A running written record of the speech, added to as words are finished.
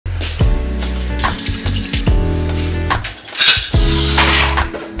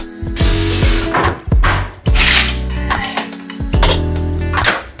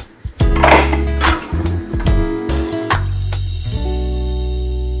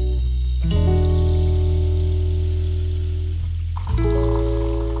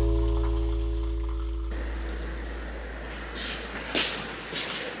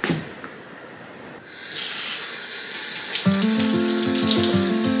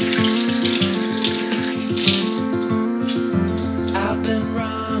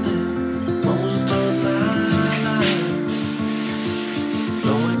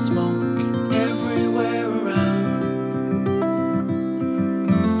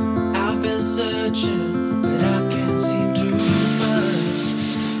searching, but I can't seem to find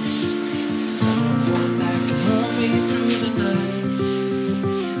someone that can hold me through the night.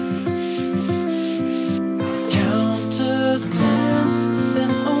 Count to 10,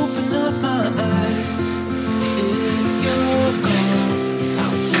 then open up my eyes. If you're gone,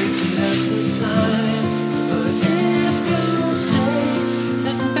 I'll take it as a sign. But if you stay,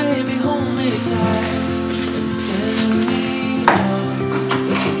 then baby hold me tight and send me off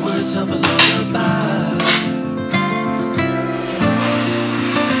with the words of a lullaby.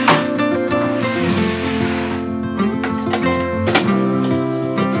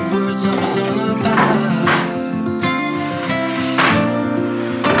 With the words of a lullaby.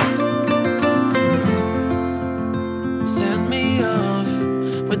 Send me off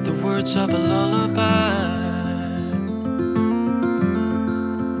with the words of a lullaby.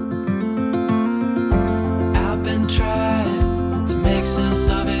 I've been trying to make sense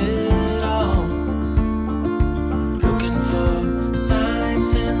of it all, looking for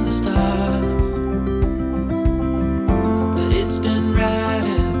signs in the stars, but it's been right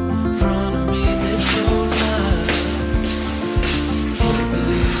in front of me this whole time. Can't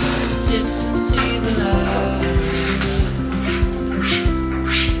believe I didn't see the light.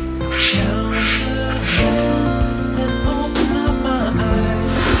 Count to 10, then open up my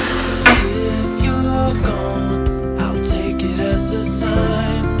eyes. If you're gone, I'll take it as a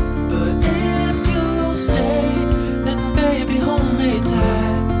sign. But if you stay, then baby hold me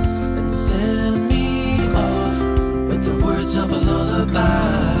tight and send me off with the words of a lullaby.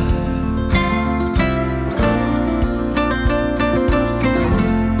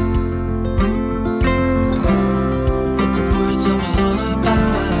 With the words of a lullaby.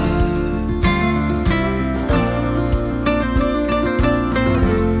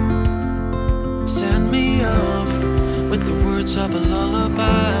 Send me off with the words of a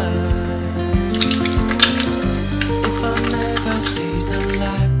lullaby. If I never see the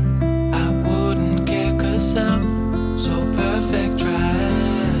light, I wouldn't care 'cause I'm so perfect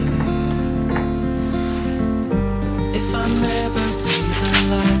right here. If I never see the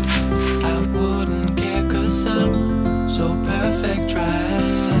light, I wouldn't care 'cause I'm so perfect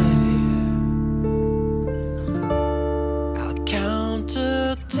right here. I'll count to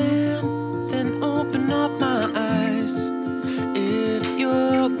 10, then open up my eyes. If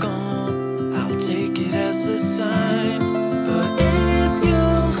you're gone, I'll take it as a sign. But if you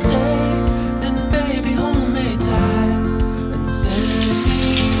stay, then baby hold me tight and send me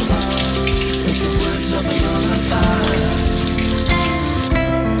off with the words of a lullaby.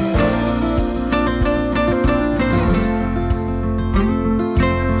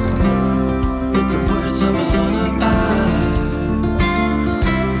 With the words of a lullaby.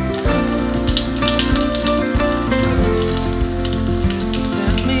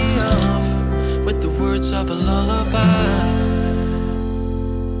 Send me off with the words of a lullaby.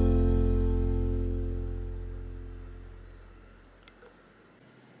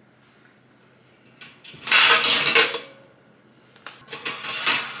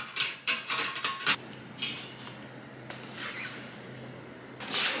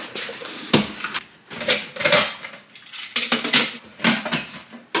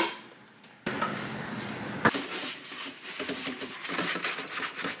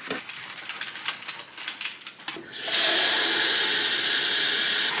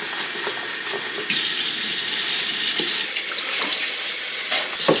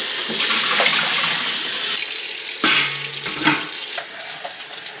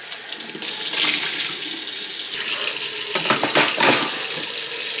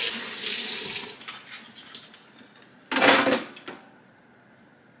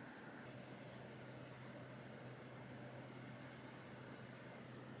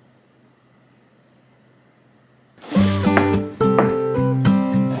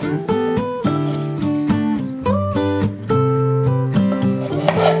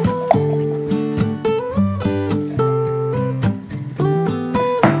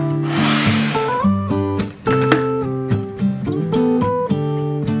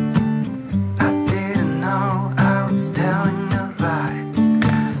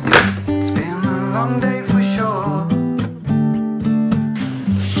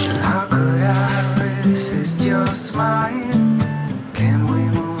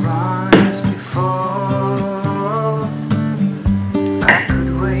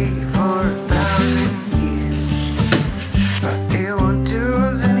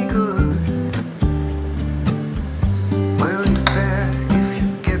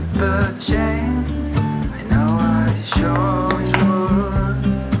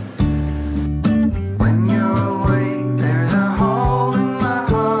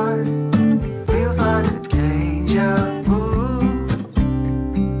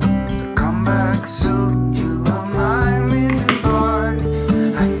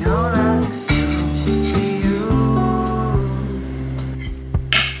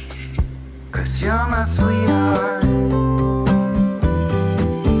 'cause you're my sweetheart.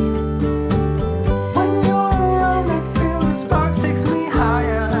 When you're around, I feel the sparks takes me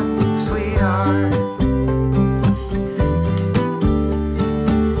higher, sweetheart.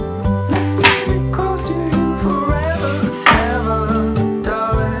 Let me be close to you forever, ever,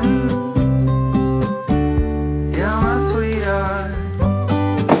 darling. You're my sweetheart.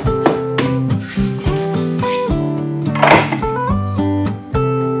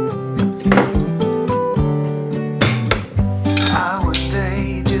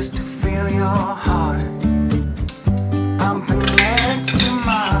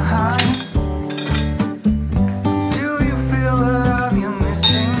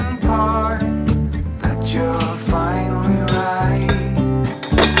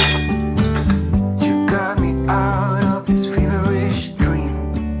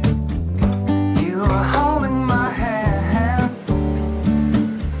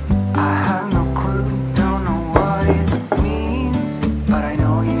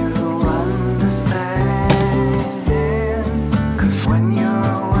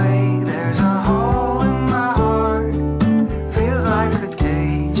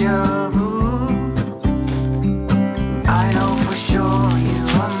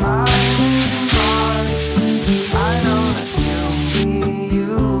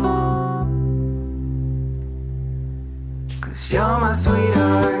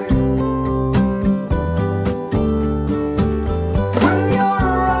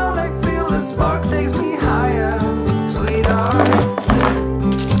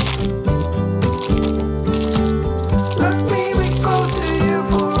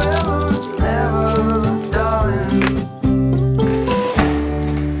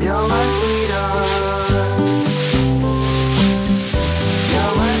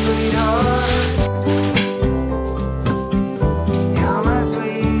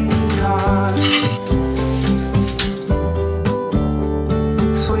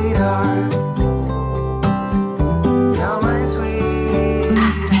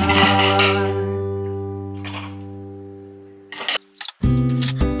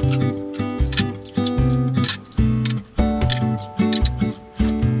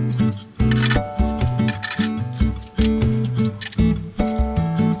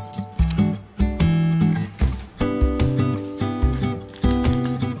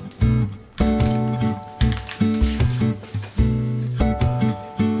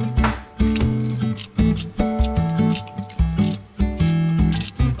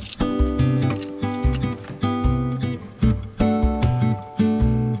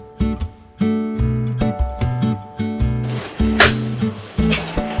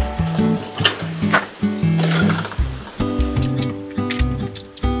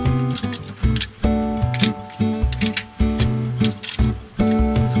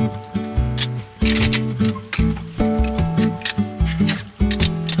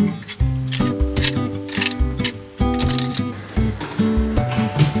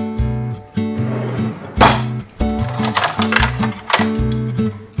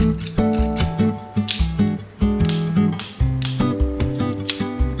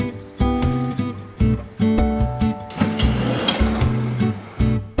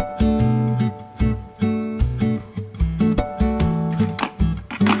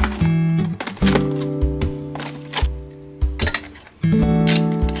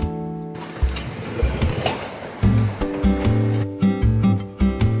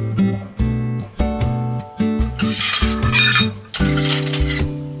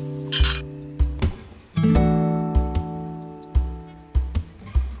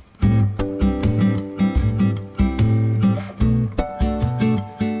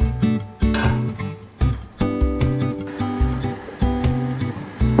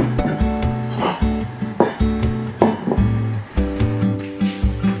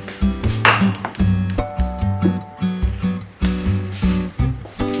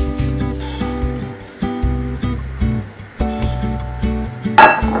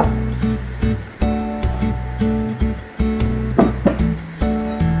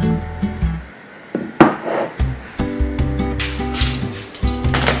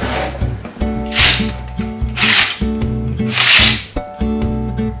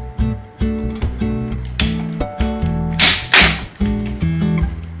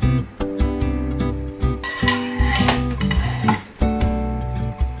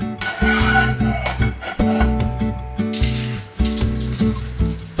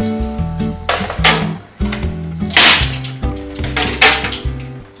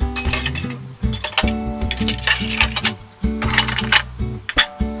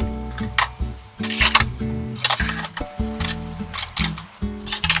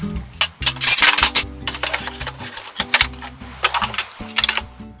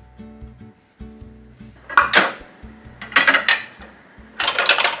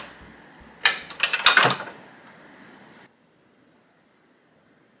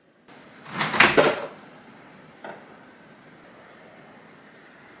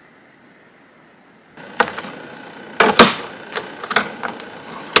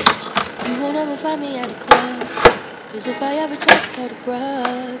 never find me at a club, 'cause if I ever try to cut a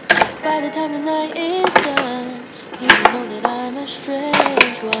rug, by the time the night is done, you will know that I'm a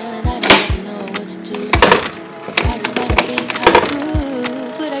strange one. I don't ever know what to do, how to find a beat, how to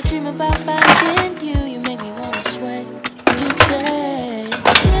groove, but I dream about finding you. You make me wanna sweat. You'd say,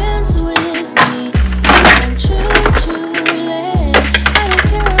 dance with me and choo-choo-lay. I don't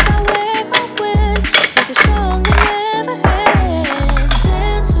care about where or when, like a song that never ends.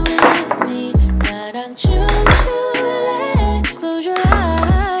 Dance with me, not on choo-choo-lay. Close your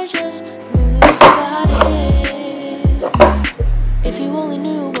eyes, just move your body. If you only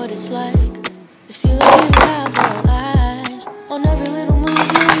knew what it's like to feel like you have all eyes on every little move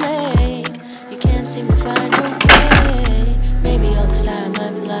you make, you can't seem to find your way. Maybe all this time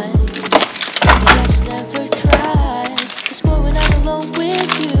I've lied, maybe I just never tried. 'Cause boy, when I'm alone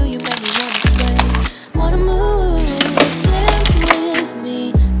with you, you make me wanna sway, wanna move. Dance with me,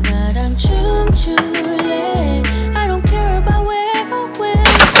 not on choo-choo-lay. I don't care about where or when,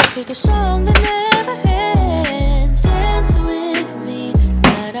 pick a song that never ends. Dance with me,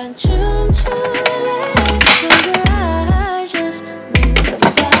 not on choo-choo-lay. Close your eyes, just move your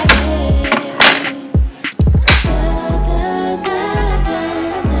body.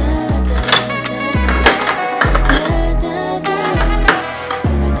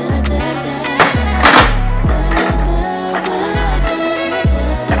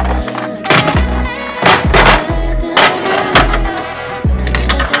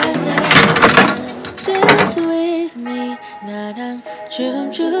 Dance with me, not on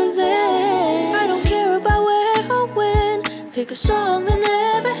choo-choo-lay. I don't care about where or when, pick a song that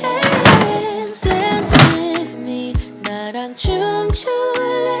never ends. Dance with me, not on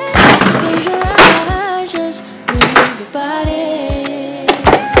choo-choo-lay. Close your eyes, just move your body.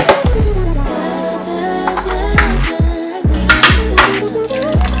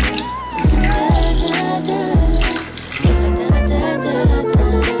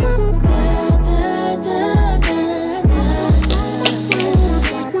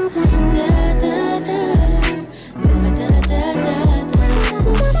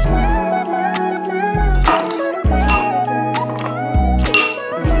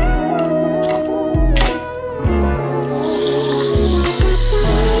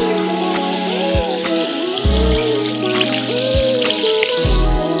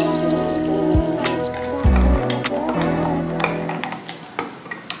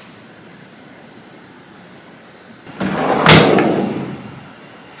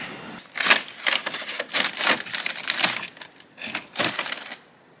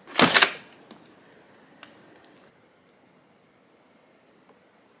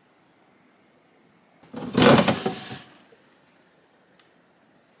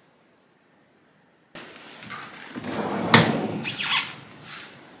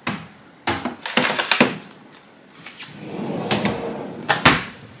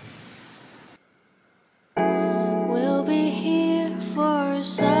 We'll be here for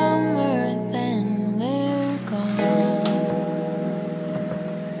summer, then we're gone.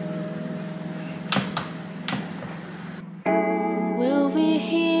 We'll be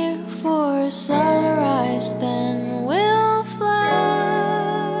here for summer.